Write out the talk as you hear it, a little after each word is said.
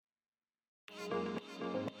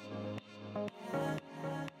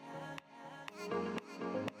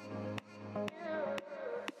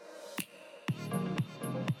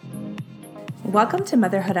Welcome to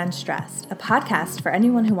Motherhood Unstressed, a podcast for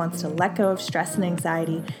anyone who wants to let go of stress and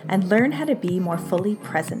anxiety and learn how to be more fully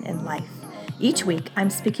present in life. Each week, I'm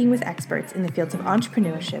speaking with experts in the fields of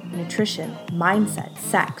entrepreneurship, nutrition, mindset,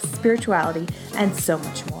 sex, spirituality, and so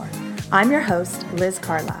much more. I'm your host, Liz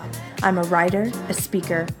Carlisle. I'm a writer, a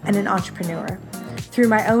speaker, and an entrepreneur. Through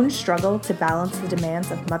my own struggle to balance the demands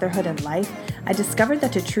of motherhood and life, I discovered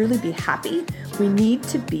that to truly be happy, we need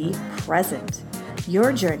to be present.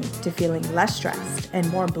 Your journey to feeling less stressed and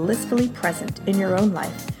more blissfully present in your own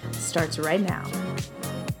life starts right now.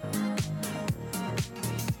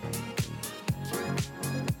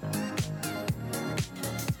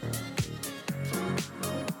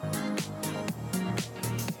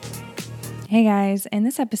 Hey guys, in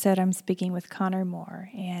this episode I'm speaking with Connor Moore,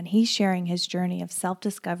 and he's sharing his journey of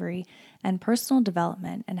self-discovery and personal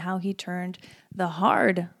development and how he turned the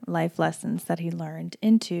hard life lessons that he learned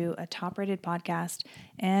into a top-rated podcast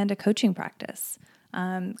and a coaching practice.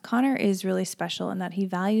 Connor is really special in that he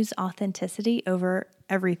values authenticity over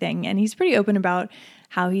everything, and he's pretty open about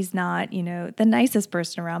how he's not, the nicest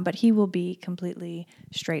person around, but he will be completely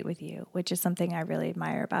straight with you, which is something I really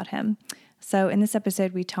admire about him. So in this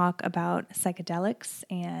episode, we talk about psychedelics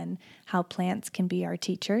and how plants can be our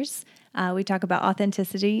teachers. We talk about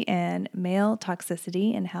authenticity and male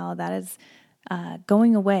toxicity and how that is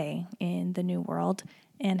going away in the new world,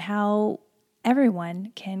 and how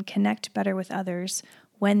everyone can connect better with others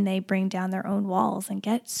when they bring down their own walls and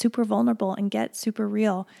get super vulnerable and get super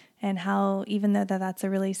real, and how even though that's a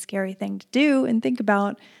really scary thing to do and think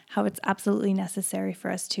about, how it's absolutely necessary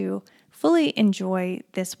for us to fully enjoy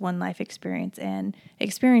this one life experience and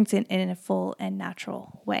experience it in a full and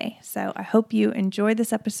natural way. So I hope you enjoy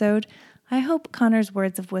this episode. I hope Connor's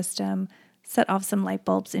words of wisdom set off some light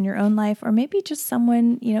bulbs in your own life, or maybe just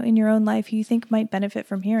someone, in your own life who you think might benefit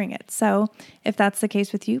from hearing it. So if that's the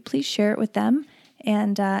case with you, please share it with them.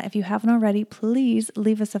 And if you haven't already, please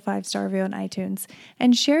leave us a 5-star review on iTunes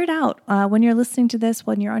and share it out when you're listening to this,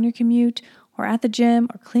 when you're on your commute or at the gym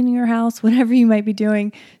or cleaning your house, whatever you might be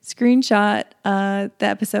doing. Screenshot the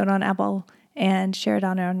episode on Apple and share it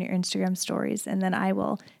on your Instagram stories, and then I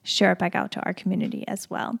will share it back out to our community as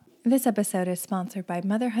well. This episode is sponsored by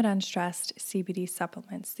Motherhood Unstressed CBD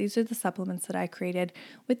supplements. These are the supplements that I created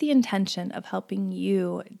with the intention of helping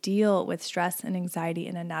you deal with stress and anxiety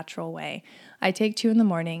in a natural way. I take 2 in the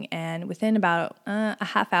morning, and within about a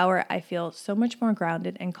half hour, I feel so much more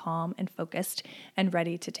grounded and calm and focused and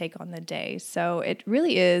ready to take on the day. So it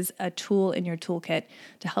really is a tool in your toolkit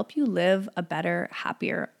to help you live a better,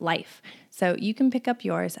 happier life. So you can pick up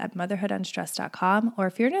yours at motherhoodunstressed.com, or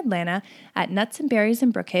if you're in Atlanta, at Nuts and Berries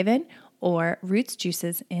in Brookhaven or Roots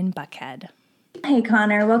Juices in Buckhead. Hey,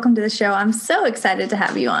 Connor, welcome to the show. I'm so excited to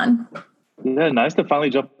have you on. Yeah, nice to finally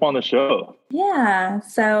jump on the show. Yeah,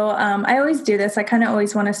 so I always do this. I kind of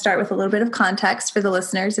always want to start with a little bit of context for the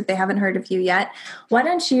listeners if they haven't heard of you yet. Why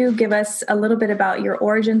don't you give us a little bit about your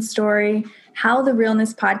origin story, how the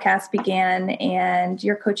Realness podcast began, and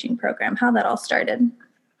your coaching program, how that all started?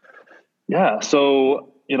 Yeah,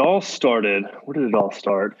 so it all started, where did it all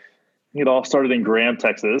start? It all started in Graham,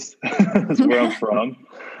 Texas. That's where I'm from.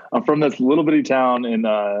 I'm from this little bitty town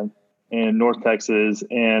in North Texas,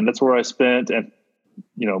 and that's where I spent,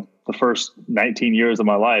 the first 19 years of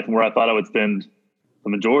my life, and where I thought I would spend the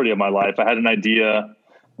majority of my life. I had an idea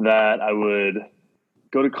that I would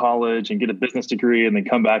go to college and get a business degree and then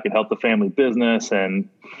come back and help the family business, and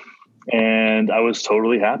I was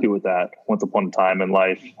totally happy with that once upon a time in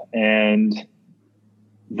life. And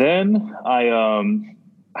then I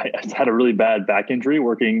had a really bad back injury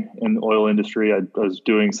working in the oil industry. I was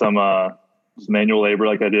doing some manual labor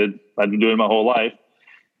like I've been doing my whole life.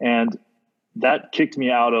 And that kicked me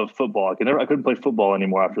out of football. I couldn't play football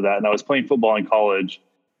anymore after that. And I was playing football in college,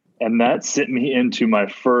 and that sent me into my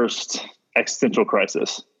first existential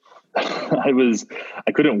crisis. I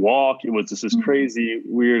couldn't walk. It was just this crazy,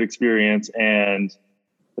 weird experience. And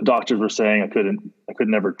the doctors were saying I could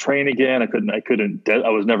never train again. I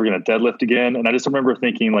was never going to deadlift again. And I just remember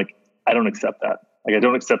thinking, I don't accept that. I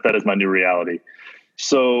don't accept that as my new reality.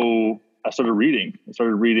 So I started reading.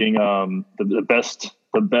 The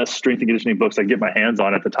best strength and conditioning books I could get my hands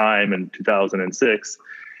on at the time in 2006.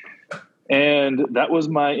 And that was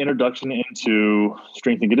my introduction into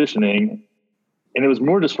strength and conditioning. And it was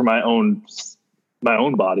more just for my own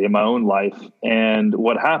body and my own life. And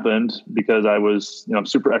what happened, because I was, I'm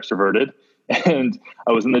super extroverted and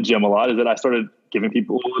I was in the gym a lot, is that I started giving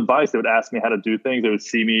people advice. They would ask me how to do things. They would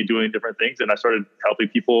see me doing different things, and I started helping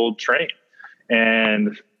people train.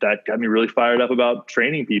 And that got me really fired up about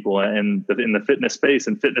training people and in the fitness space.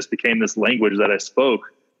 And fitness became this language that I spoke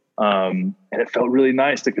And it felt really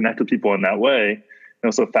nice to connect with people in that way.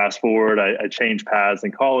 So fast forward, I changed paths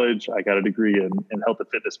in college. I got a degree in health and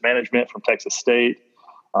fitness management from Texas State.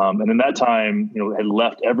 And in that time, had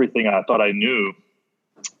left everything I thought I knew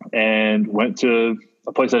and went to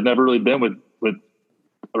a place I'd never really been with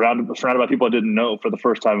surrounded by people I didn't know for the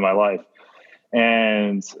first time in my life.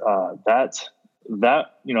 And that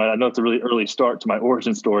I know it's a really early start to my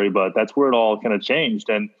origin story, but that's where it all kind of changed.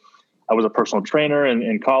 And I was a personal trainer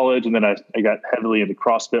in college, and then I got heavily into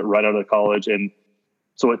CrossFit right out of college. And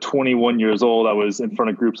so at 21 years old, I was in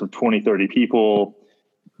front of groups of 20, 30 people,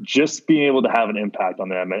 just being able to have an impact on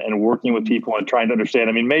them and working with people and trying to understand.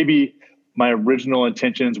 I mean, maybe my original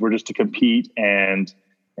intentions were just to compete and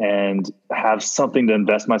have something to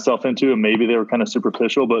invest myself into. And maybe they were kind of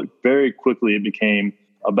superficial, but very quickly it became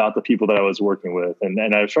about the people that I was working with. And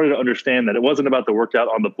I started to understand that it wasn't about the workout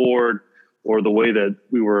on the board or the way that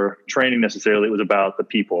we were training necessarily. It was about the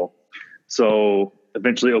people. So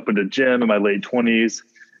eventually opened a gym in my late 20s,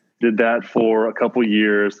 did that for a couple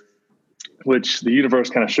years, which the universe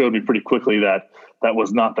kind of showed me pretty quickly that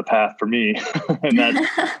was not the path for me. And that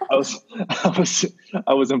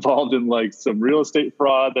I was involved in like some real estate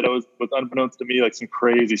fraud that was unbeknownst to me, like some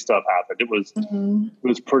crazy stuff happened. It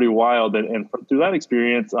was pretty wild. And through that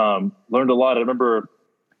experience, learned a lot. I remember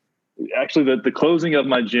actually the closing of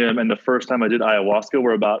my gym and the first time I did ayahuasca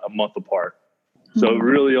were about a month apart. So it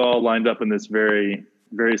really all lined up in this very,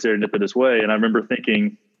 very serendipitous way. And I remember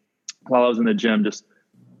thinking while I was in the gym, just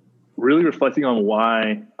really reflecting on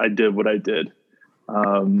why I did what I did.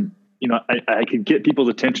 I could get people's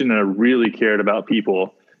attention and I really cared about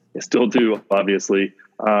people. I still do, obviously.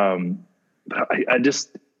 But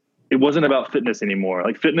it wasn't about fitness anymore.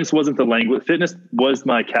 Like fitness wasn't the language. Fitness was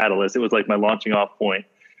my catalyst. It was like my launching off point,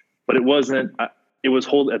 but it wasn't, at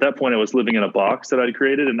that point I was living in a box that I'd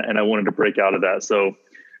created and I wanted to break out of that. So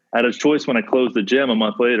I had a choice when I closed the gym a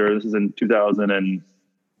month later. This is in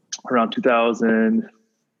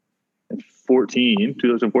 2014,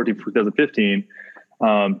 2015,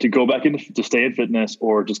 to go back to stay in fitness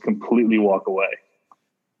or just completely walk away.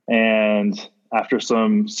 And after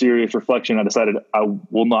some serious reflection, I decided I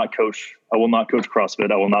will not coach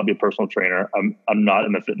CrossFit. I will not be a personal trainer. I'm not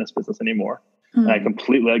in the fitness business anymore. Mm-hmm. And I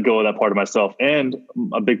completely let go of that part of myself and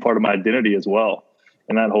a big part of my identity as well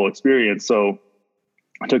in that whole experience. So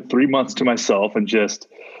I took 3 months to myself and just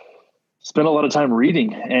spent a lot of time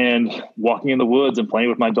reading and walking in the woods and playing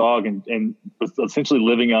with my dog and was essentially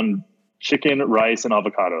living on chicken, rice, and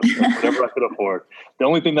avocados, whatever I could afford. The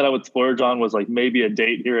only thing that I would splurge on was like maybe a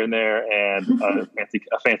date here and there and a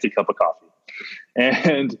fancy cup of coffee.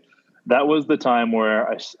 And that was the time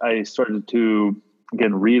where I started to,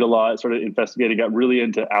 again, read a lot, started investigating, got really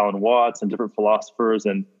into Alan Watts and different philosophers,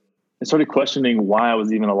 and I started questioning why I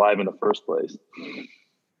was even alive in the first place.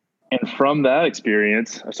 And from that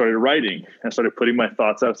experience, I started writing. I started putting my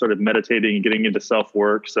thoughts out, I started meditating and getting into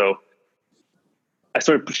self-work. So I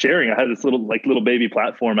started sharing. I had this little baby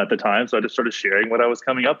platform at the time. So I just started sharing what I was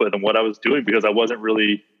coming up with and what I was doing because I wasn't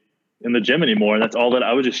really in the gym anymore. And that's all that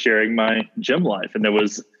I was, just sharing my gym life. And there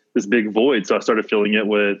was this big void. So I started filling it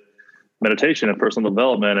with meditation and personal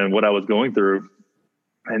development and what I was going through.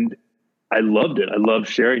 And I loved it. I loved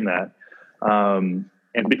sharing that.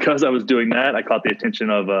 And because I was doing that, I caught the attention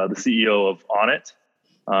of the CEO of Onnit.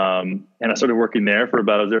 And I started working there I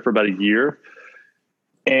was there for about a year.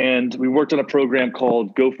 And we worked on a program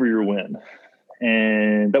called Go For Your Win.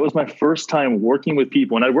 And that was my first time working with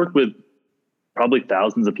people. And I worked with probably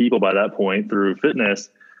thousands of people by that point through fitness.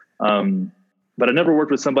 But I never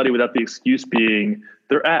worked with somebody without the excuse being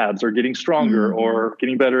their abs or getting stronger or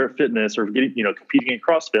getting better at fitness or getting, competing in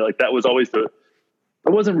CrossFit. Like that was always it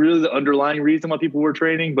wasn't really the underlying reason why people were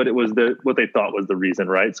training, but it was what they thought was the reason,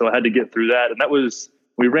 right? So I had to get through that. And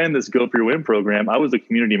we ran this Go For Your Win program. I was the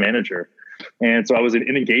community manager. And so I was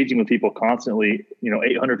engaging with people constantly,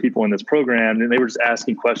 800 people in this program, and they were just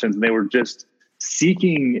asking questions and they were just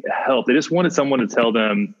seeking help. They just wanted someone to tell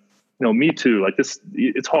them, me too, like this,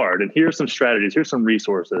 it's hard. And here's some strategies, here's some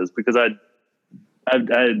resources, because I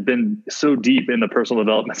had been so deep in the personal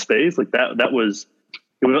development space. Like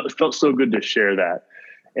it felt so good to share that.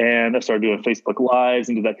 And I started doing Facebook Lives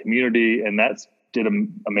into that community, and that did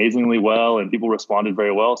amazingly well, and people responded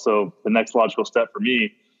very well. So the next logical step for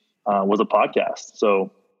me was a podcast.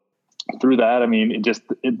 So through that, I mean,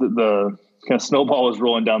 the kind of snowball was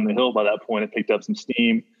rolling down the hill by that point. It picked up some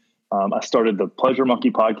steam. I started the Pleasure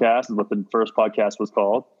Monkey podcast, is what the first podcast was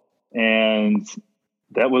called. And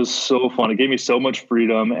that was so fun. It gave me so much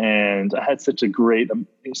freedom. And I had such an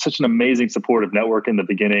amazing supportive network in the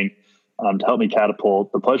beginning to help me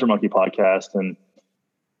catapult the Pleasure Monkey podcast. And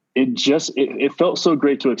it felt so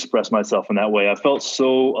great to express myself in that way. I felt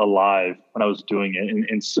so alive when I was doing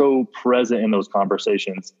it, and so present in those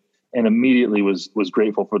conversations, and immediately was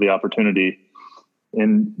grateful for the opportunity,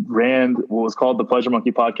 and ran what was called the Pleasure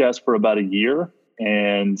Monkey podcast for about a year.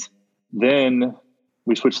 And then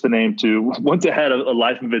we switched the name to, once it had a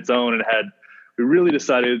life of its own, and we really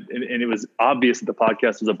decided, and it was obvious that the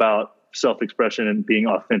podcast was about self-expression and being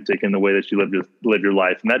authentic in the way that you live your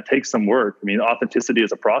life. And that takes some work. I mean, authenticity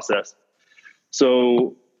is a process.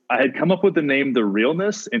 So I had come up with the name The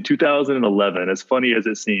Realness in 2011, as funny as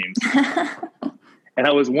it seems. And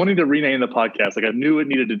I was wanting to rename the podcast. Like, I knew we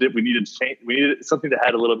needed to change. We needed something that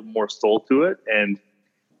had a little bit more soul to it. And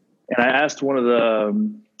I asked I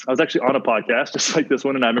was actually on a podcast just like this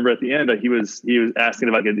one. And I remember at the end, he was asking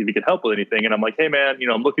if he could help with anything. And I'm like, hey man,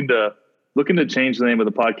 I'm looking to change the name of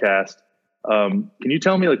the podcast. Can you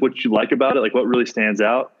tell me like what you like about it? Like what really stands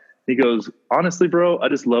out? He goes, honestly, bro, I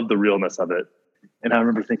just love the realness of it. And I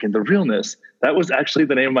remember thinking, the realness, that was actually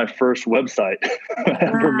the name of my first website I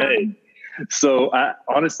ever made. So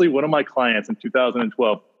honestly, one of my clients in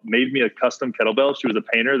 2012 made me a custom kettlebell. She was a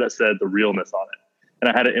painter that said the realness on it. And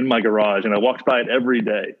I had it in my garage and I walked by it every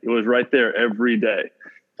day. It was right there every day.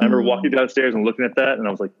 I remember walking downstairs and looking at that and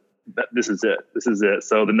I was like, this is it. This is it.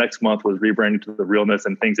 So the next month was rebranding to the realness,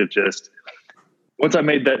 and things have once I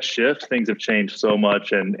made that shift, things have changed so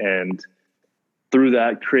much. And through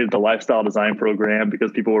that created the lifestyle design program,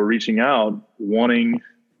 because people were reaching out, wanting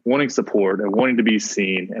support and wanting to be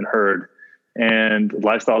seen and heard. And the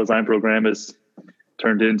lifestyle design program has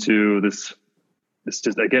turned into this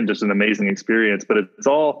just an amazing experience, but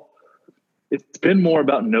it's been more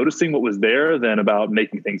about noticing what was there than about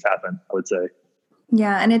making things happen, I would say.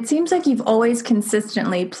 Yeah. And it seems like you've always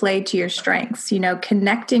consistently played to your strengths,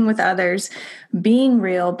 connecting with others, being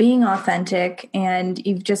real, being authentic, and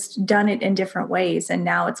you've just done it in different ways. And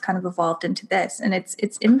now it's kind of evolved into this, and it's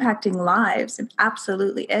impacting lives. It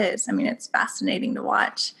absolutely is. I mean, it's fascinating to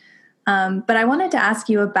watch. But I wanted to ask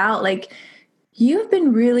you about, like, you've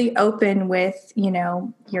been really open with,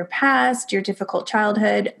 your past, your difficult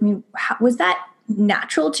childhood. I mean, was that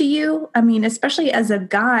natural to you? I mean, especially as a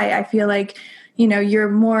guy, I feel like, you're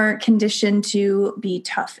more conditioned to be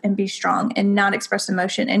tough and be strong and not express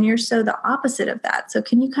emotion. And you're so the opposite of that. So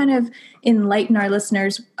can you kind of enlighten our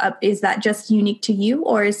listeners? Is that just unique to you,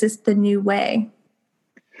 or is this the new way?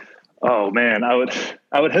 Oh man, I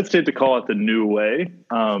would hesitate to call it the new way.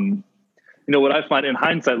 What I find in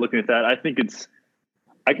hindsight, looking at that, I think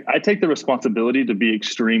I take the responsibility to be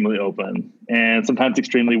extremely open and sometimes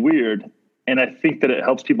extremely weird. And I think that it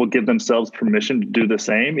helps people give themselves permission to do the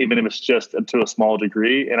same, even if it's just to a small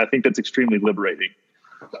degree. And I think that's extremely liberating.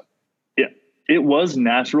 Yeah, it was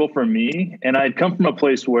natural for me. And I'd come from a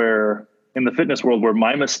place where, in the fitness world, where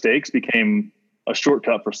my mistakes became a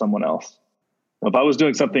shortcut for someone else. If I was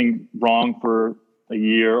doing something wrong for a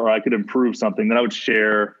year, or I could improve something, then I would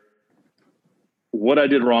share what I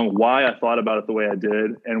did wrong, why I thought about it the way I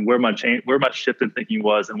did, and where my shift in thinking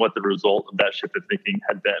was, and what the result of that shift in thinking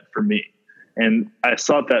had been for me. And I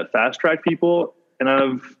sought that fast track people.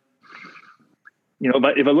 And if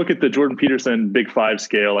I look at the Jordan Peterson Big Five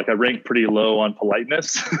scale, like I rank pretty low on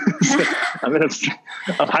politeness.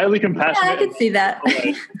 I'm highly compassionate. Yeah, I can see that.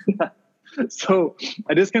 So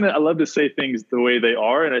I love to say things the way they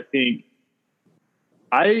are. And I think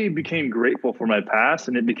I became grateful for my past,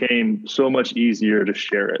 and it became so much easier to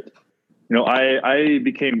share it. I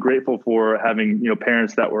became grateful for having,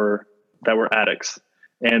 parents that were addicts,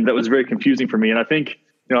 and that was very confusing for me. And I think,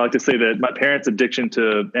 I like to say that my parents' addiction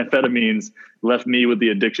to amphetamines left me with the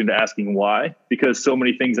addiction to asking why, because so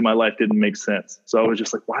many things in my life didn't make sense. So I was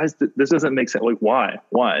just like, why is this doesn't make sense? Like, why?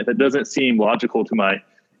 That doesn't seem logical to my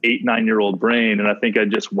 8-9-year-old brain. And I think I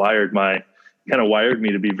just wired me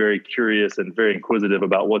to be very curious and very inquisitive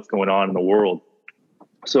about what's going on in the world.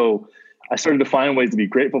 So I started to find ways to be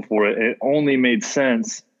grateful for it. It only made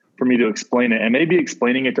sense for me to explain it, and maybe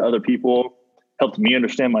explaining it to other people helped me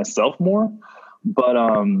understand myself more. But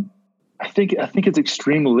I think it's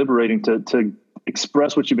extremely liberating to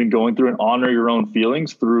express what you've been going through and honor your own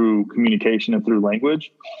feelings through communication and through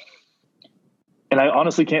language. And I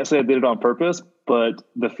honestly can't say I did it on purpose, but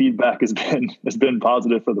the feedback has been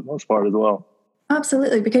positive for the most part as well.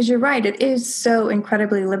 Absolutely, because you're right. It is so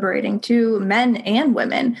incredibly liberating to men and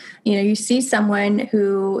women. You see someone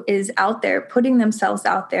who is out there, putting themselves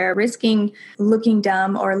out there, risking looking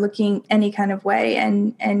dumb or looking any kind of way.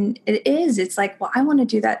 And it's like, well, I want to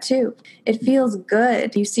do that too. It feels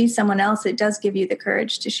good. You see someone else, it does give you the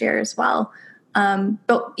courage to share as well.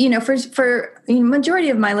 But, for majority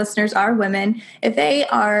of my listeners are women. If they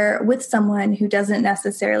are with someone who doesn't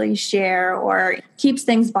necessarily share or keeps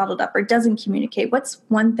things bottled up or doesn't communicate, what's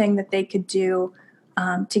one thing that they could do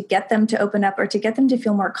to get them to open up or to get them to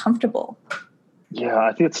feel more comfortable? Yeah,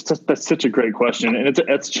 I think that's such a great question. And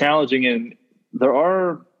it's challenging. And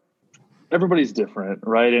everybody's different,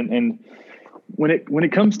 right? And when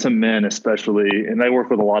it comes to men, especially, and I work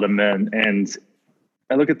with a lot of men, and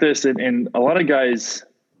I look at this and a lot of guys,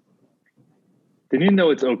 they need to know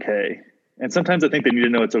it's okay. And sometimes I think they need to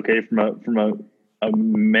know it's okay from a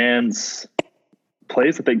man's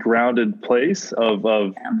place, like a grounded place of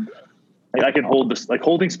like, I can hold this, like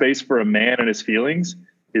holding space for a man and his feelings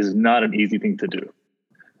is not an easy thing to do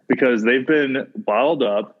because they've been bottled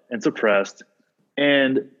up and suppressed.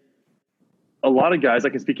 And a lot of guys, I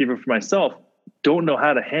can speak even for myself, don't know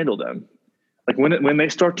how to handle them. Like when they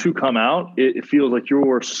start to come out, it feels like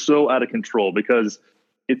you're so out of control because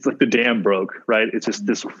it's like the dam broke, right? It's just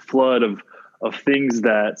this flood of things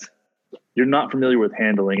that you're not familiar with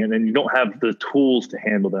handling, and then you don't have the tools to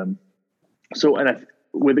handle them. So,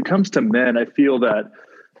 when it comes to men, I feel that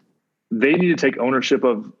they need to take ownership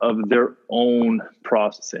of their own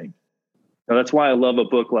processing. Now, that's why I love a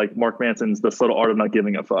book like Mark Manson's The Subtle Art of Not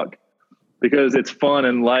Giving a Fuck, because it's fun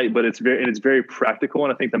and light, but it's very practical.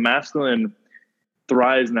 And I think the masculine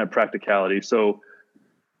thrives in that practicality. So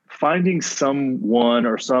finding someone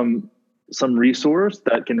or some resource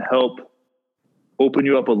that can help open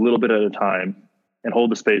you up a little bit at a time and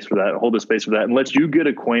hold the space for that, and let you get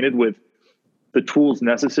acquainted with the tools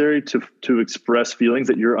necessary to express feelings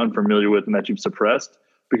that you're unfamiliar with and that you've suppressed,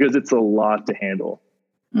 because it's a lot to handle.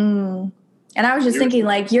 And I was just thinking,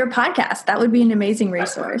 like, your podcast, that would be an amazing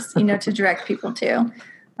resource, to direct people to.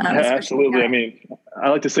 Yeah, absolutely. I mean, I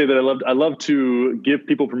like to say that I love to give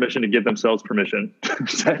people permission to give themselves permission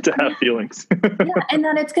to have feelings. Yeah, and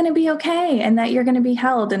that it's going to be okay, and that you're going to be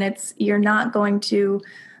held, and you're not going to,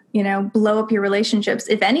 blow up your relationships.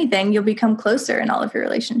 If anything, you'll become closer in all of your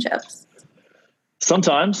relationships.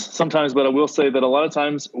 Sometimes, but I will say that a lot of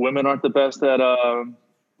times women aren't the best at.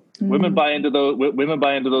 Women buy into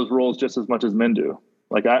those roles just as much as men do.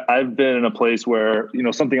 Like I've been in a place where,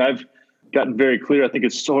 something I've gotten very clear. I think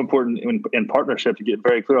it's so important in partnership to get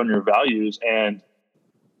very clear on your values. And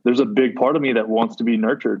there's a big part of me that wants to be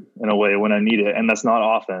nurtured in a way when I need it. And that's not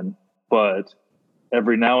often, but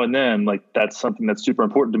every now and then, like that's something that's super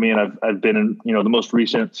important to me. And I've been in, the most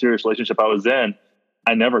recent serious relationship I was in,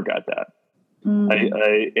 I never got that.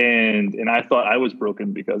 And I thought I was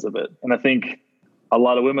broken because of it. And I think a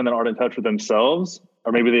lot of women that aren't in touch with themselves,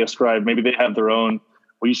 or maybe they have their own,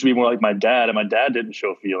 well, you should be more like my dad, and my dad didn't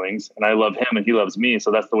show feelings, and I love him and he loves me.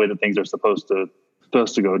 So that's the way that things are supposed to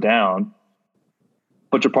go down.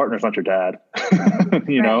 But your partner's not your dad,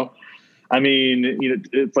 know? I mean,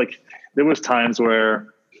 it's like, there was times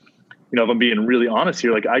where, if I'm being really honest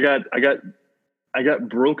here, like I got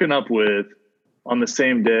broken up with on the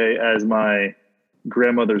same day as my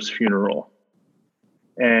grandmother's funeral.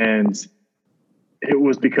 And it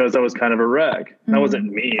was because I was kind of a wreck. And I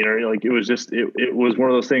wasn't mean, or like, it was just, it was one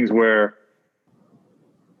of those things where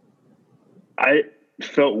I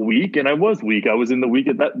felt weak, and I was weak. I was in the weak.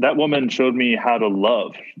 That woman showed me how to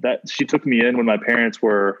love. That she took me in when my parents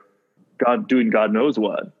were doing God knows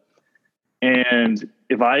what. And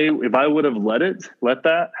if I would have let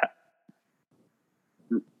that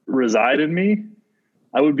reside in me,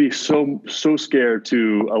 I would be so scared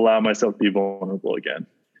to allow myself to be vulnerable again.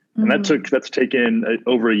 And that's taken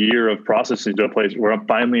over a year of processing to a place where I'm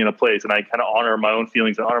finally in a place, and I kind of honor my own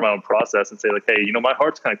feelings and honor my own process and say like, hey, my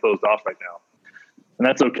heart's kind of closed off right now, and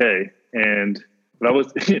that's okay. And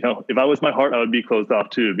if I was my heart, I would be closed off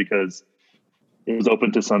too, because it was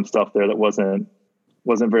open to some stuff there that wasn't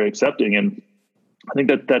very accepting. And I think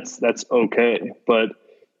that's okay. But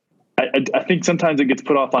I think sometimes it gets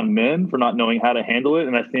put off on men for not knowing how to handle it.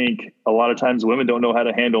 And I think a lot of times women don't know how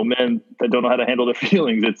to handle men that don't know how to handle their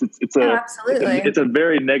feelings. It's a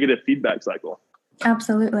very negative feedback cycle.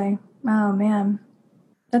 Absolutely. Oh man.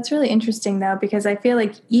 That's really interesting though, because I feel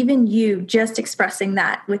like even you just expressing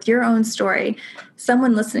that with your own story,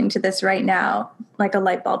 someone listening to this right now, like a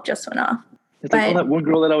light bulb just went off. It's like, that one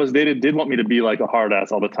girl that I was dating did want me to be like a hard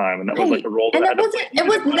ass all the time. And that was like a role that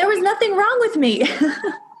there was nothing wrong with me.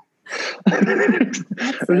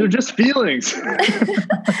 They're just feelings.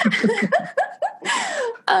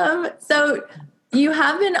 So you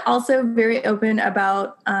have been also very open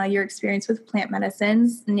about your experience with plant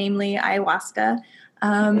medicines, namely ayahuasca.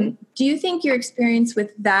 Do you think your experience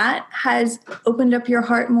with that has opened up your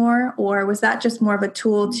heart more, or was that just more of a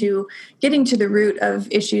tool to getting to the root of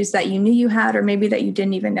issues that you knew you had, or maybe that you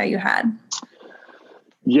didn't even know you had?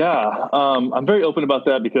 Yeah, I'm very open about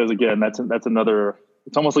that because again, that's another.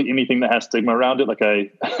 It's almost like anything that has stigma around it. Like I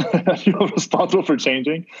feel responsible for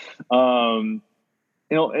changing. Um,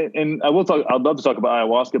 and I will talk. I'd love to talk about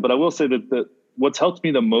ayahuasca, but I will say that what's helped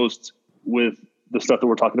me the most with the stuff that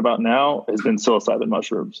we're talking about now has been psilocybin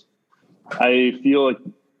mushrooms. I feel like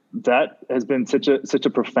that has been such a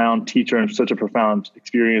profound teacher and such a profound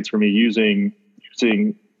experience for me using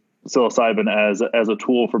psilocybin as a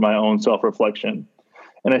tool for my own self-reflection.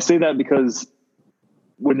 And I say that because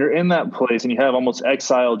when you're in that place and you have almost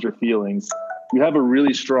exiled your feelings, you have a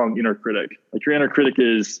really strong inner critic. Like your inner critic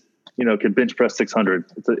is, can bench press 600.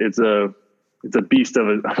 It's a beast of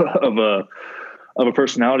a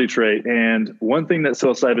personality trait. And one thing that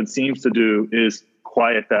psilocybin seems to do is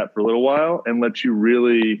quiet that for a little while and let you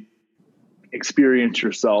really experience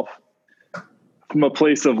yourself from a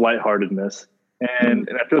place of lightheartedness. And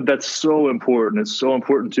I feel that's so important. It's so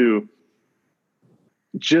important to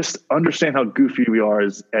just understand how goofy we are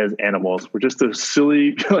as animals. We're just a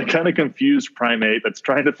silly, like kind of confused primate that's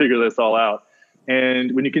trying to figure this all out.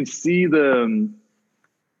 And when you can see the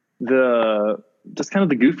just kind of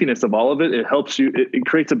the goofiness of all of it, it helps you, it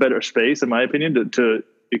creates a better space, in my opinion, to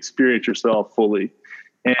experience yourself fully.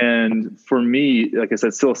 And for me, like I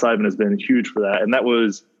said, psilocybin has been huge for that. And that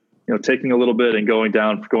was, taking a little bit and going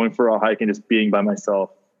for a hike and just being by myself.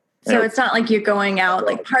 So it's not like you're going out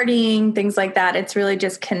like partying, things like that. It's really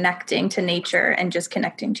just connecting to nature and just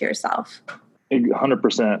connecting to yourself.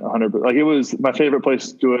 100%. Like it was my favorite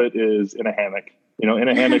place to do it is in a hammock, in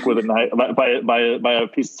a hammock with a night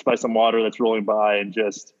by some water that's rolling by, and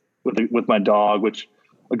just with my dog, which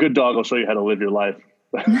a good dog will show you how to live your life.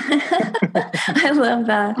 I love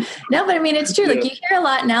that. No, but I mean, it's true. Like you hear a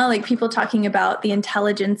lot now, like people talking about the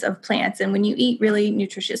intelligence of plants. And when you eat really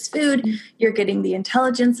nutritious food, you're getting the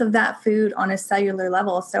intelligence of that food on a cellular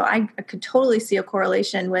level. So I could totally see a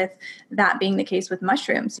correlation with that being the case with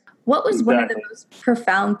mushrooms. What was one of the most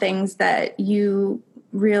profound things that you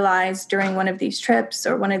realized during one of these trips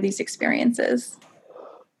or one of these experiences?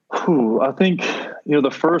 I think,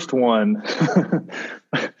 the first one,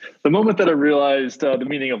 the moment that I realized the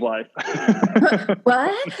meaning of life.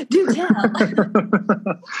 What? Do tell.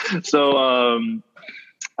 So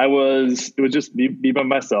it would just be by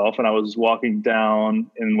myself, and I was walking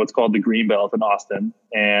down in what's called the Greenbelt in Austin,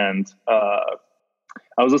 and I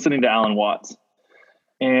was listening to Alan Watts.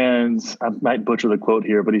 And I might butcher the quote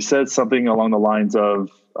here, but he said something along the lines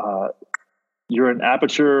of, you're an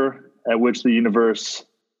aperture at which the universe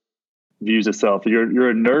views itself.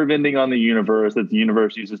 You're a nerve ending on the universe that the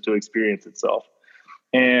universe uses to experience itself.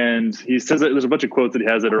 And he says that there's a bunch of quotes that he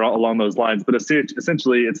has that are along those lines, but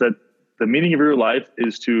essentially it's that the meaning of your life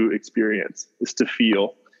is to experience, is to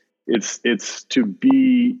feel, it's to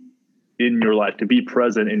be in your life, to be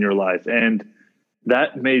present in your life. And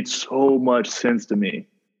that made so much sense to me.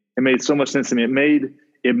 It made so much sense to me.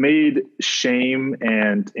 It made shame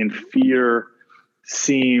and fear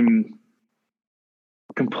seem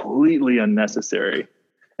completely unnecessary.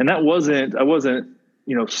 And I wasn't,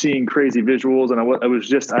 seeing crazy visuals,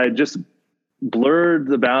 and I had just blurred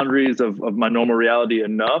the boundaries of my normal reality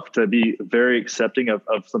enough to be very accepting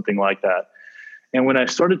of something like that. And when I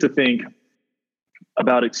started to think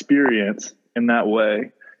about experience in that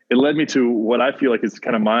way, it led me to what I feel like is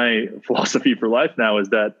kind of my philosophy for life now, is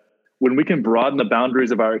that when we can broaden the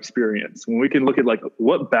boundaries of our experience, when we can look at like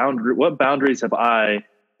what boundaries have I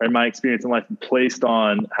and my experience in life placed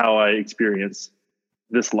on how I experience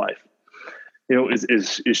this life.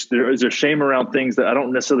 Is there shame around things that I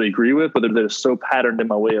don't necessarily agree with, but they're so patterned in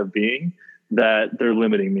my way of being that they're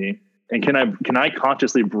limiting me? And can I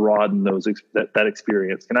consciously broaden that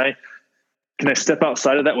experience? Can I step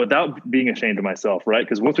outside of that without being ashamed of myself, right?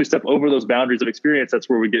 Because once we step over those boundaries of experience, that's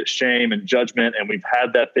where we get shame and judgment, and we've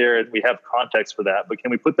had that there and we have context for that. But can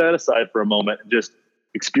we put that aside for a moment and just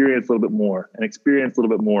experience a little bit more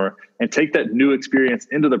and take that new experience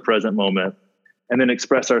into the present moment and then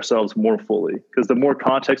express ourselves more fully? Because the more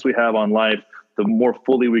context we have on life, the more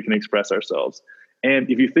fully we can express ourselves.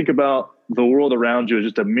 And if you think about the world around you as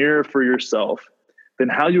just a mirror for yourself, then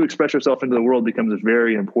how you express yourself into the world becomes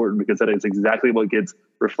very important, because that is exactly what gets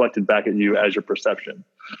reflected back at you as your perception.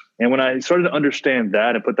 And when I started to understand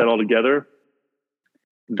that and put that all together,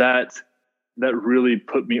 that really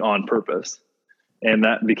put me on purpose. And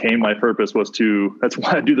that became my purpose, that's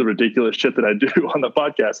why I do the ridiculous shit that I do on the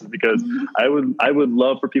podcast, is because I would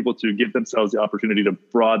love for people to give themselves the opportunity to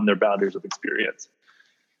broaden their boundaries of experience.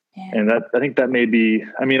 Yeah. And I think that may be,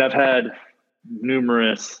 I've had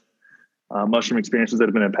numerous mushroom experiences that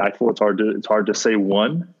have been impactful. It's hard to say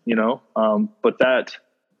one, but that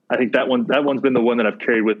I think that one's been the one that I've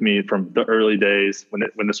carried with me from the early days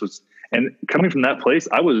when this was, and coming from that place,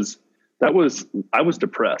 I was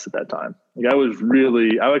depressed at that time. Like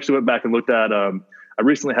I actually went back and looked at, I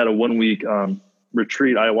recently had a 1 week,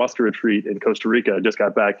 retreat, ayahuasca retreat in Costa Rica. I just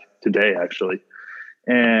got back today, actually.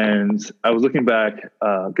 And I was looking back,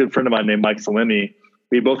 a good friend of mine named Masculinity.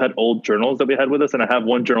 We both had old journals that we had with us. And I have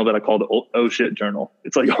one journal that I call the oh shit journal.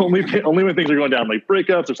 It's like only when things are going down, like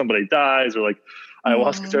breakups or somebody dies or like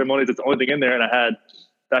ayahuasca ceremonies, it's the only thing in there. And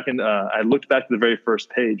I looked back to the very first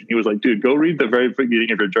page and he was like, dude, go read the very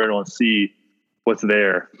beginning of your journal and see what's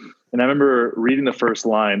there. And I remember reading the first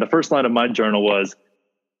line. The first line of my journal was,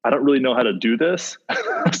 I don't really know how to do this.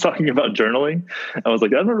 I was talking about journaling. I was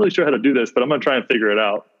like, I'm not really sure how to do this, but I'm going to try and figure it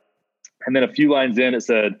out. And then a few lines in, it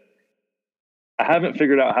said, I haven't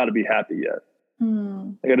figured out how to be happy yet.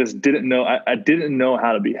 Like I just didn't know. I didn't know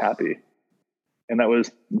how to be happy. And that was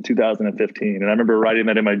in 2015. And I remember writing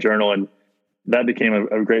that in my journal, and that became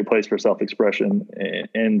a great place for self-expression.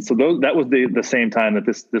 And so that was the same time that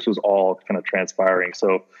this was all kind of transpiring.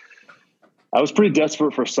 So I was pretty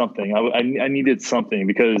desperate for something. I needed something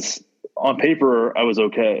because on paper I was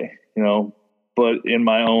okay, but in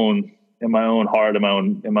my own heart, in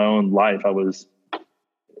my own life,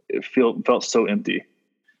 felt so empty.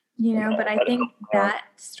 But I think that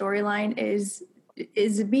storyline is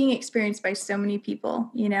being experienced by so many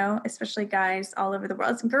people, especially guys all over the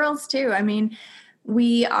world, and girls too. I mean,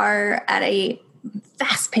 we are at a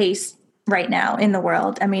fast pace right now in the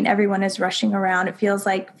world. I mean, everyone is rushing around. It feels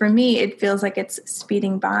like it's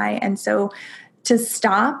speeding by. And so to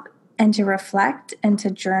stop and to reflect and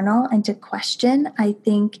to journal and to question, I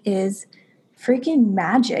think is freaking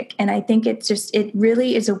magic. And I think it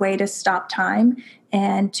really is a way to stop time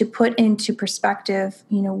and to put into perspective,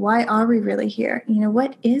 why are we really here?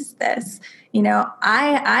 What is this?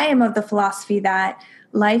 I am of the philosophy that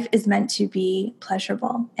life is meant to be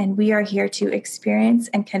pleasurable, and we are here to experience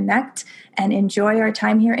and connect and enjoy our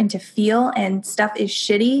time here and to feel, and stuff is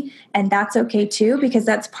shitty, and that's okay too, because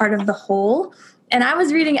that's part of the whole. And I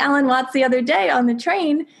was reading Alan Watts the other day on the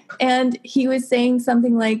train, and he was saying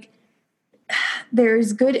something like,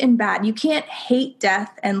 there's good and bad. You can't hate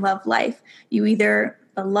death and love life. You either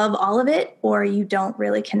love all of it or you don't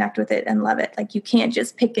really connect with it and love it. Like you can't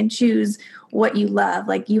just pick and choose what you love.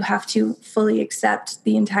 Like you have to fully accept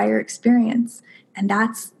the entire experience. And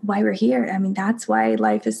that's why we're here. I mean, that's why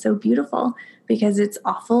life is so beautiful, because it's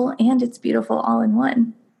awful and it's beautiful all in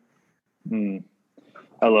one.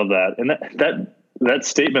 I love that. And that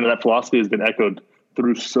statement, that philosophy has been echoed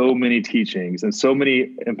through so many teachings and so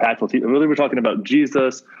many impactful teachings. Whether we're talking about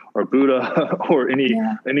Jesus or Buddha or any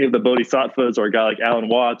of the bodhisattvas, or a guy like Alan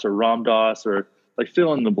Watts or Ram Dass, or like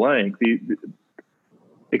fill in the blank, the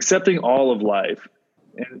accepting all of life.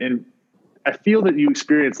 And I feel that you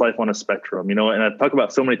experience life on a spectrum, and I talk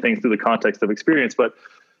about so many things through the context of experience, but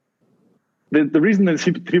the reason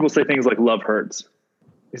that people say things like love hurts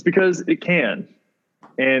is because it can.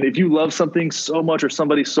 And if you love something so much or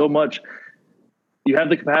somebody so much, you have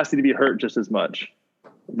the capacity to be hurt just as much.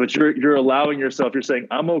 But you're allowing yourself, you're saying,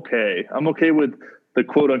 I'm okay with the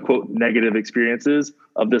quote unquote negative experiences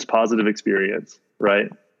of this positive experience, right?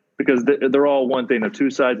 Because they're all one thing. They're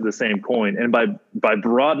two sides of the same coin. And by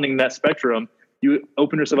broadening that spectrum, you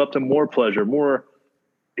open yourself up to more pleasure, more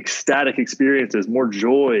ecstatic experiences, more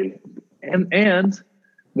joy, and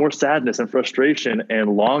more sadness and frustration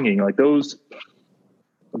and longing. Like those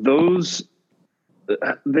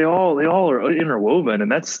they all are interwoven, and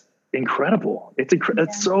that's incredible. It's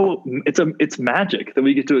magic that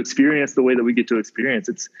we get to experience the way that we get to experience.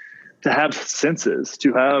 It's to have senses,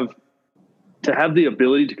 to have the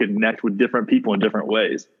ability to connect with different people in different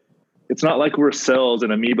ways. It's not like we're cells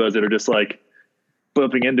and amoebas that are just like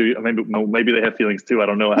bumping into. Maybe they have feelings too. I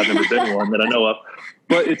don't know. I've never been one that I know of.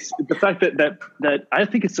 But it's the fact that I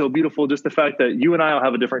think it's so beautiful. Just the fact that you and I will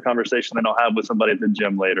have a different conversation than I'll have with somebody at the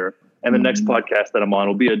gym later, and the next podcast that I'm on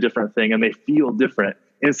will be a different thing, and they feel different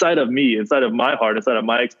inside of me, inside of my heart, inside of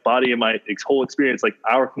my body, and my whole experience. Like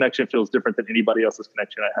our connection feels different than anybody else's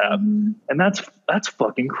connection I have, and that's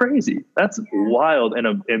fucking crazy. That's wild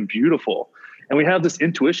and beautiful. And we have this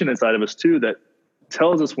intuition inside of us too that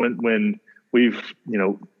tells us when we've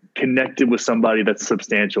connected with somebody that's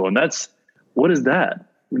substantial. And what is that?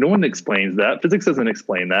 No one explains that. Physics doesn't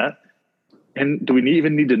explain that. And do we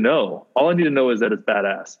even need to know? All I need to know is that it's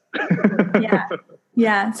badass.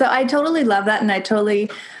 Yeah. So I totally love that. And I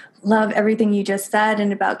totally love everything you just said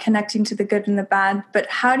and about connecting to the good and the bad. But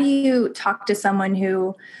how do you talk to someone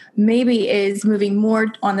who maybe is moving more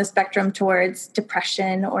on the spectrum towards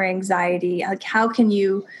depression or anxiety? Like, how can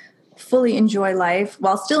you fully enjoy life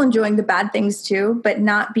while still enjoying the bad things too, but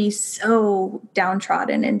not be so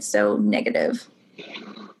downtrodden and so negative?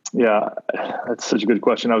 Yeah, that's such a good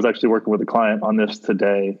question. I was actually working with a client on this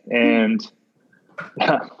today, and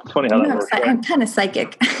yeah, it's funny how that works. Right? I'm kind of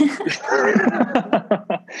psychic.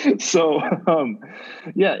 So,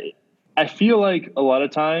 yeah, I feel like a lot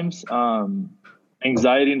of times,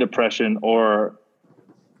 anxiety and depression, or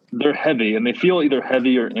they're heavy, and they feel either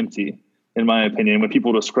heavy or empty, in my opinion. When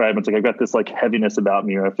people describe it, it's like, I've got this like heaviness about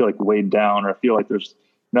me, or I feel like weighed down, or I feel like there's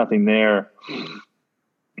nothing there.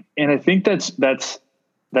 And I think that's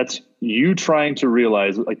you trying to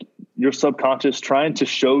realize, like, your subconscious trying to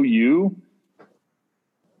show you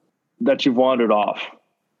that you've wandered off,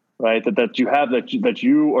 right? That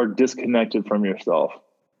you are disconnected from yourself.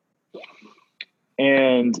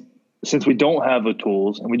 And since we don't have the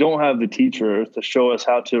tools and we don't have the teachers to show us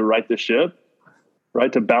how to right the ship,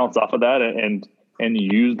 right, to bounce off of that and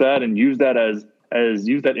use that use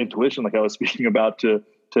that intuition, like I was speaking about, to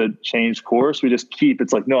change course. We just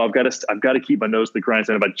it's like, no, I've got to keep my nose to the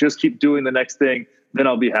grindstone. If I just keep doing the next thing, then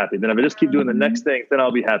I'll be happy. Then if I just keep doing the next thing, then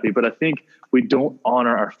I'll be happy. But I think we don't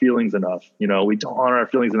honor our feelings enough. We don't honor our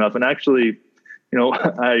feelings enough. And actually,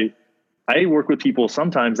 I work with people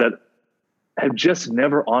sometimes that have just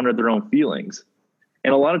never honored their own feelings.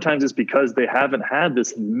 And a lot of times it's because they haven't had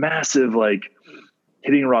this massive, like,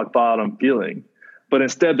 hitting rock bottom feeling, but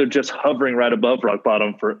instead they're just hovering right above rock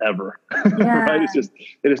bottom forever. Yeah. Right? It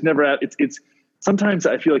is never, it's sometimes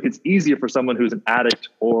I feel like it's easier for someone who's an addict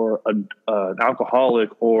or an alcoholic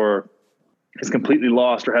or is completely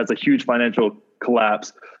lost or has a huge financial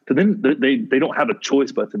collapse, to then they don't have a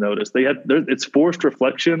choice but to notice. It's forced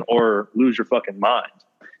reflection or lose your fucking mind.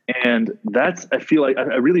 And I feel like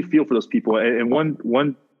I really feel for those people. And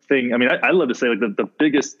one thing, I mean, I love to say, like, the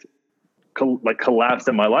biggest collapse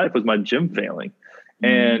in my life was my gym failing.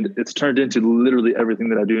 And it's turned into literally everything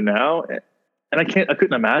that I do now. And I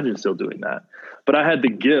couldn't imagine still doing that. But I had the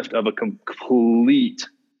gift of a complete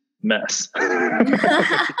mess.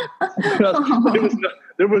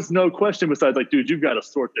 There was no question besides, like, dude, you've got to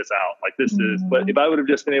sort this out. Like, this is, but if I would have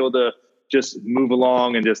just been able to just move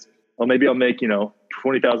along and just, well, maybe I'll make,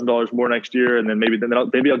 $20,000 more next year. And then maybe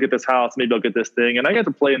I'll get this house. Maybe I'll get this thing. And I got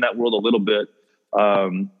to play in that world a little bit.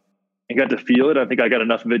 And got to feel it. I think I got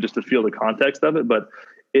enough of it just to feel the context of it. But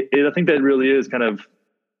I think that really is kind of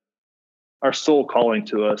our soul calling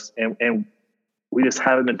to us. And we just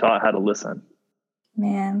haven't been taught how to listen.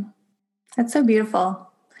 Man, that's so beautiful.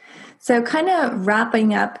 So kind of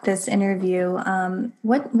wrapping up this interview,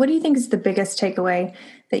 what do you think is the biggest takeaway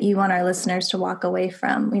that you want our listeners to walk away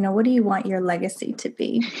from? What do you want your legacy to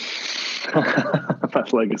be? My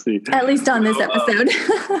legacy, at least on this episode.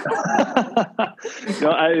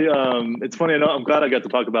 It's funny. I'm glad I got to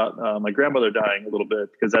talk about my grandmother dying a little bit,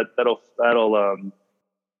 because that'll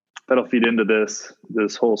feed into this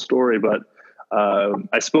whole story. But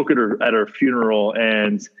I spoke at her funeral,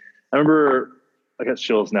 and I remember, I got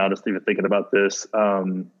chills now just even thinking about this. I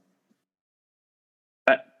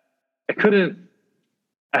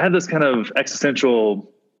had this kind of existential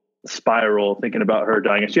spiral thinking about her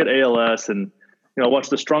dying. And she had ALS, and I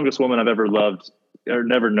watched the strongest woman I've ever loved or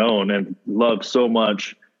never known and loved so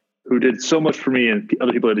much, who did so much for me and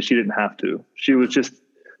other people that she didn't have to. She was just,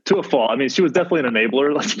 to a fault. I mean, she was definitely an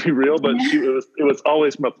enabler, let's be real, but it was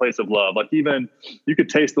always from a place of love. Like, even you could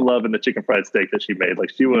taste the love in the chicken fried steak that she made.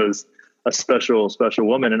 Like, she was a special, special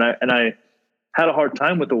woman. And I had a hard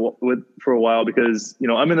time with for a while, because,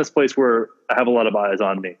 I'm in this place where I have a lot of eyes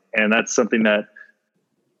on me. And that's something that,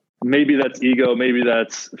 maybe that's ego, maybe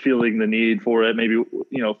that's feeling the need for it, maybe,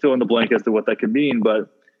 fill in the blank as to what that could mean. But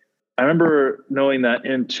I remember knowing that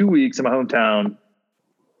in 2 weeks in my hometown,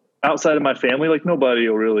 outside of my family, like, nobody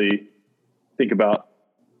will really think about,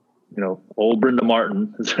 old Brenda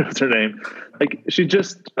Martin is her name. Like, she's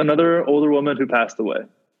just another older woman who passed away.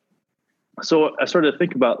 So I started to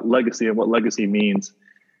think about legacy and what legacy means.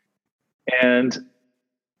 And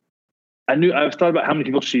I thought about how many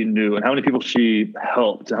people she knew and how many people she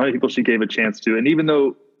helped and how many people she gave a chance to. And even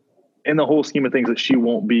though in the whole scheme of things that she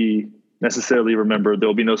won't be necessarily remembered, there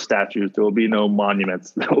will be no statues, there will be no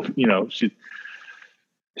monuments,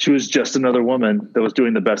 she was just another woman that was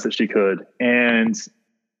doing the best that she could. And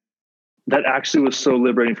that actually was so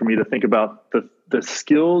liberating for me to think about the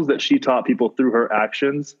skills that she taught people through her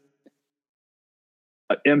actions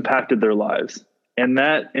impacted their lives. And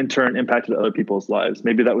that in turn impacted other people's lives.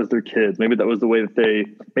 Maybe that was their kids. Maybe that was the way that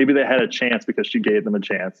maybe they had a chance because she gave them a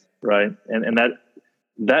chance. Right. And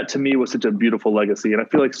that to me was such a beautiful legacy. And I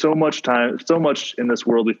feel like so much in this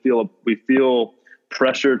world, we feel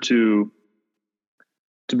pressure to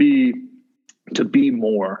to be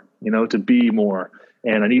more, to be more.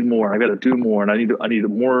 And I need more. I got to do more. And I need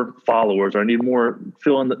more followers, or I need more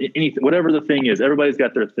fill in anything, whatever the thing is. Everybody's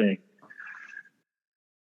got their thing.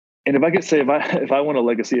 And if I could say, if I want a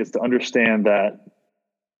legacy, it's to understand that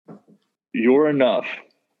you're enough.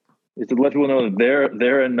 It's to let people know that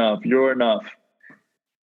they're enough. You're enough.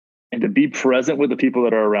 And to be present with the people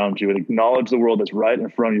that are around you and acknowledge the world that's right in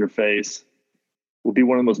front of your face will be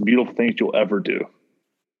one of the most beautiful things you'll ever do.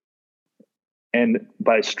 And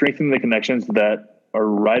by strengthening the connections that are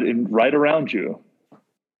right around you,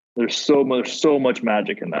 there's so much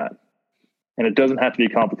magic in that. And it doesn't have to be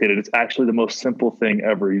complicated. It's actually the most simple thing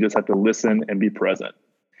ever. You just have to listen and be present.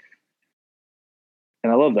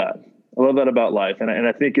 And I love that. I love that about life. And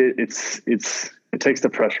I think it takes the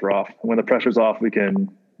pressure off. When the pressure's off, we can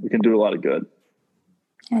do a lot of good.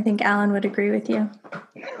 I think Alan would agree with you.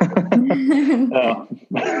 Oh.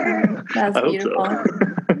 That's beautiful.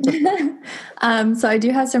 So I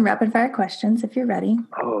do have some rapid fire questions if you're ready.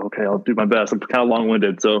 Oh, okay. I'll do my best. I'm kind of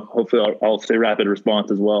long-winded, so hopefully I'll stay rapid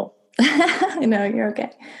response as well. No, you're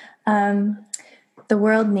okay. The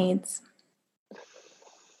world needs.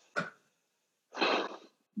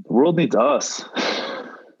 The world needs us.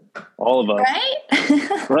 All of us. Right?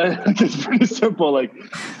 Right? It's pretty simple. Like,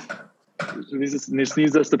 it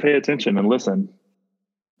needs us to pay attention and listen.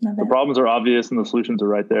 The problems are obvious and the solutions are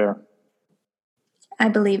right there. I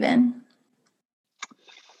believe in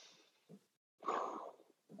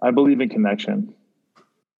connection.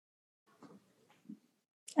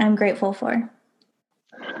 I'm grateful for.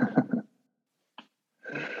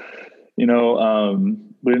 We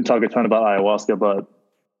didn't talk a ton about ayahuasca, but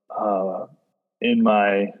in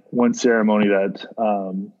my one ceremony that,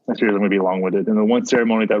 I'm going to be long-winded. In the one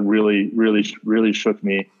ceremony that really, really, really shook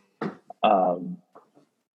me, I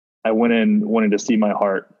went in wanting to see my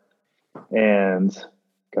heart, and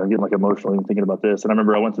kind of getting like emotional even thinking about this. And I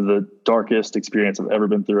remember I went through the darkest experience I've ever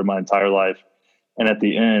been through in my entire life. And at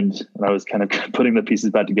the end, when I was kind of putting the pieces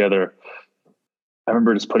back together, I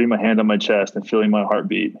remember just putting my hand on my chest and feeling my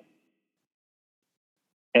heartbeat.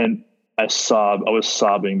 And I was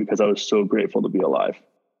sobbing because I was so grateful to be alive,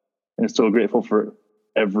 and so grateful for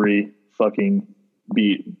every fucking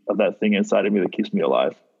beat of that thing inside of me that keeps me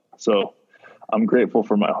alive. So I'm grateful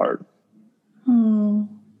for my heart.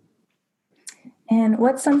 And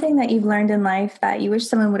what's something that you've learned in life that you wish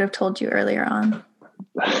someone would have told you earlier on?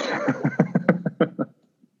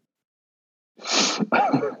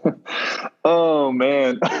 Oh,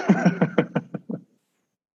 man.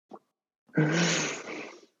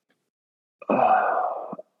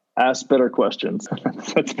 Ask better questions.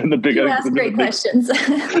 That's been the big. You ask great questions.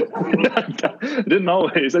 I didn't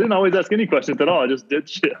always ask any questions at all. I just did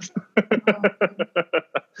shit. I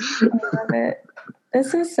love it.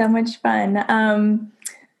 This was so much fun.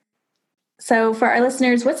 So for our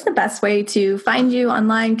listeners, what's the best way to find you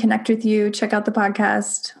online, connect with you, check out the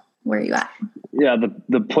podcast? Where are you at? Yeah,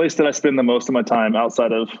 the place that I spend the most of my time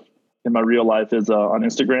outside of in my real life is on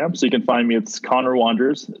Instagram. So you can find me. It's Connor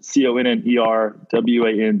Wanders, ConnerWanders.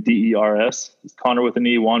 It's Connor with an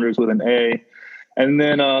E, Wanders with an A. And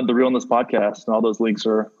then the Realness podcast, and all those links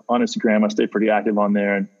are on Instagram. I stay pretty active on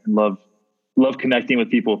there and love connecting with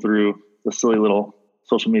people through the silly little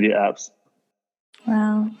social media apps.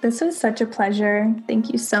 Wow, this was such a pleasure.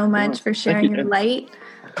 Thank you so much for sharing your light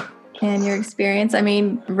and your experience. I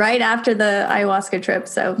mean, right after the ayahuasca trip,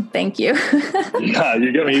 so thank you. Yeah,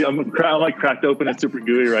 you get me. I'm like cracked open and super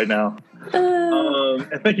gooey right now.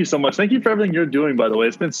 And thank you so much. Thank you for everything you're doing, by the way.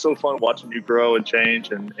 It's been so fun watching you grow and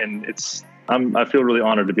change, and I feel really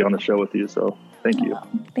honored to be on the show with you. So thank you.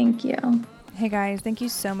 Thank you. Hey guys, thank you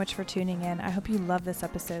so much for tuning in. I hope you love this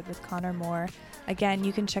episode with Connor Moore. Again,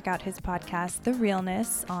 you can check out his podcast, The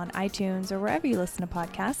Realness, on iTunes or wherever you listen to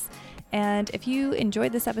podcasts. And if you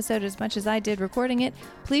enjoyed this episode as much as I did recording it,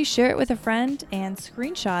 please share it with a friend and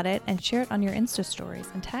screenshot it and share it on your Insta stories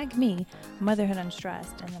and tag me, Motherhood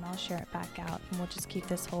Unstressed, and then I'll share it back out and we'll just keep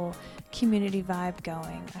this whole community vibe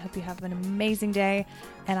going. I hope you have an amazing day,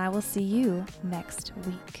 and I will see you next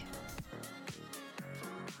week.